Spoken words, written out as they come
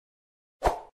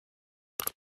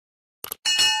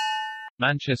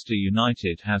Manchester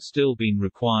United have still been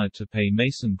required to pay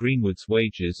Mason Greenwood's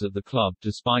wages at the club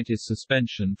despite his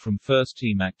suspension from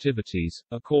first-team activities,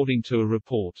 according to a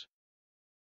report.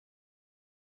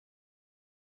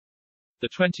 The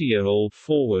 20-year-old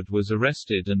forward was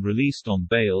arrested and released on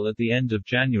bail at the end of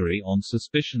January on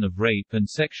suspicion of rape and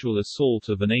sexual assault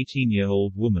of an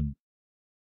 18-year-old woman.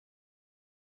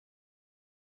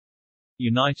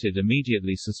 United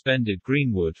immediately suspended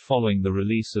Greenwood following the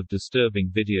release of disturbing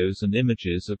videos and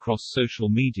images across social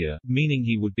media, meaning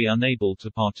he would be unable to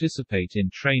participate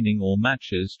in training or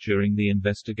matches during the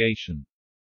investigation.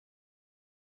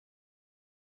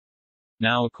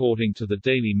 Now, according to the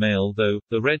Daily Mail, though,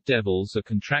 the Red Devils are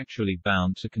contractually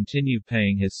bound to continue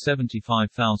paying his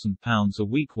 £75,000 a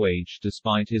week wage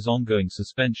despite his ongoing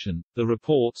suspension. The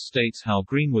report states how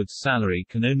Greenwood's salary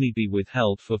can only be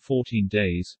withheld for 14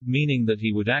 days, meaning that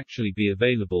he would actually be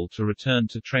available to return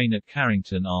to train at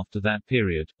Carrington after that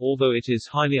period, although it is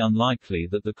highly unlikely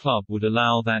that the club would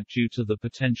allow that due to the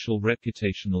potential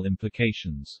reputational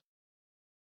implications.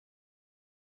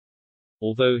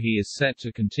 Although he is set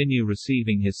to continue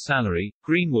receiving his salary,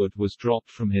 Greenwood was dropped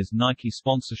from his Nike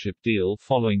sponsorship deal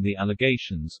following the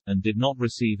allegations, and did not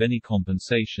receive any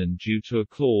compensation due to a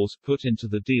clause put into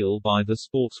the deal by the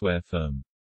sportswear firm.